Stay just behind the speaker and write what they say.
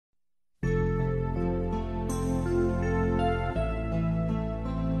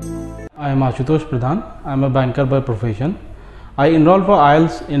I am Ashutosh Pradhan. I am a banker by profession. I enrolled for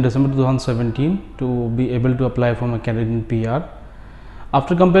IELTS in December 2017 to be able to apply for my Canadian PR.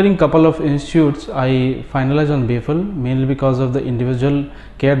 After comparing couple of institutes, I finalized on BAFEL mainly because of the individual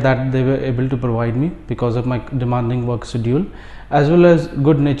care that they were able to provide me because of my demanding work schedule, as well as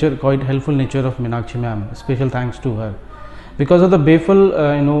good nature, quite helpful nature of Meenakshi ma'am. Special thanks to her. Because of the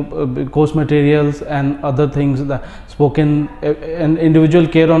BAFEL, course materials and other things, the spoken and individual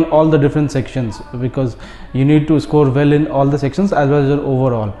care on all the different sections, because you need to score well in all the sections as well as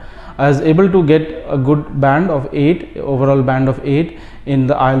overall. I was able to get a good band of 8, overall band of 8 in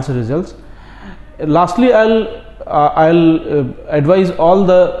the IELTS results. Lastly, I'll advise all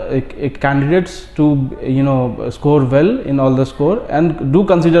the candidates to score well in all the score, and do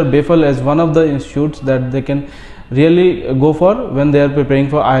consider BAFEL as one of the institutes that they can really go for when they are preparing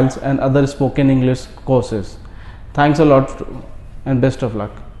for IELTS and other spoken English courses. Thanks a lot and best of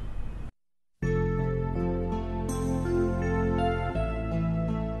luck.